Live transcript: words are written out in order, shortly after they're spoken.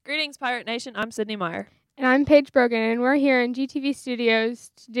Greetings, Pirate Nation. I'm Sydney Meyer. And I'm Paige Brogan, and we're here in GTV Studios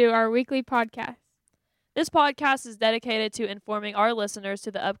to do our weekly podcast. This podcast is dedicated to informing our listeners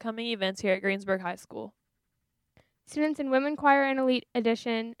to the upcoming events here at Greensburg High School. Students in Women Choir and Elite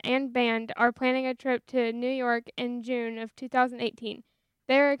Edition and Band are planning a trip to New York in June of 2018.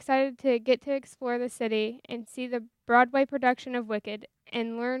 They are excited to get to explore the city and see the Broadway production of Wicked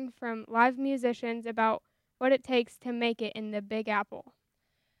and learn from live musicians about what it takes to make it in the Big Apple.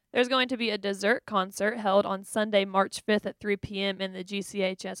 There's going to be a dessert concert held on Sunday, March 5th at 3 p.m. in the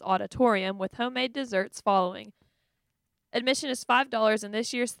GCHS auditorium with homemade desserts following. Admission is $5 and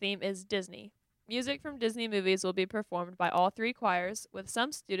this year's theme is Disney. Music from Disney movies will be performed by all three choirs, with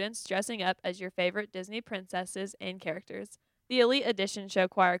some students dressing up as your favorite Disney princesses and characters. The Elite Edition Show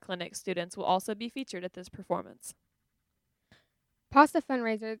Choir Clinic students will also be featured at this performance. Pasta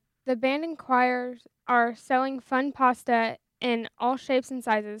fundraiser. The band and choirs are selling fun pasta in all shapes and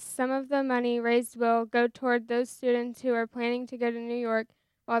sizes. Some of the money raised will go toward those students who are planning to go to New York,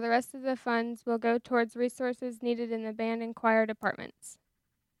 while the rest of the funds will go towards resources needed in the band and choir departments.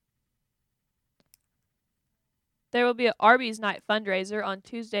 There will be an Arby's Night fundraiser on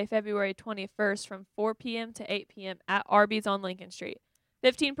Tuesday, February 21st from 4 p.m. to 8 p.m. at Arby's on Lincoln Street.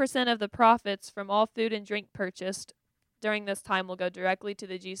 15% of the profits from all food and drink purchased during this time will go directly to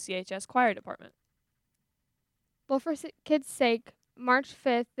the GCHS choir department. Well, for kids' sake, March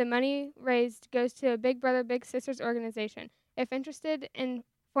 5th, the money raised goes to a Big Brother Big Sisters organization. If interested in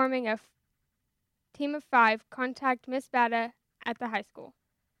forming a team of 5, contact Miss Bada at the high school.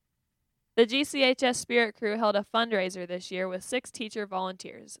 The GCHS Spirit Crew held a fundraiser this year with 6 teacher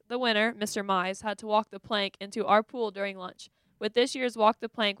volunteers. The winner, Mr. Mize, had to walk the plank into our pool during lunch. With this year's Walk the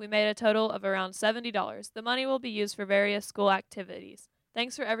Plank, we made a total of around $70. The money will be used for various school activities.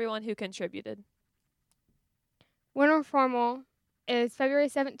 Thanks for everyone who contributed. Winter Formal is February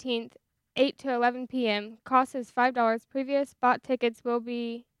 17th, 8 to 11 p.m. Cost is $5. Previous bought tickets will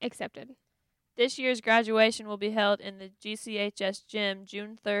be accepted. This year's graduation will be held in the GCHS gym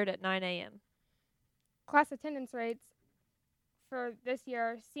June 3rd at 9 a.m. Class attendance rates for this year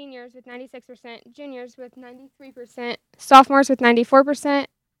are seniors with 96%, juniors with 93%, sophomores with 94%,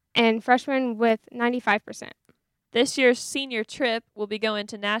 and freshmen with 95%. This year's senior trip will be going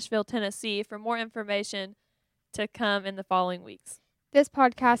to Nashville, Tennessee. For more information to come in the following weeks. This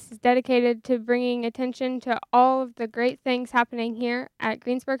podcast is dedicated to bringing attention to all of the great things happening here at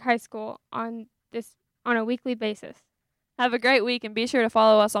Greensburg High School on a weekly basis. Have a great week and be sure to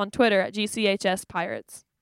follow us on Twitter at GCHS Pirates.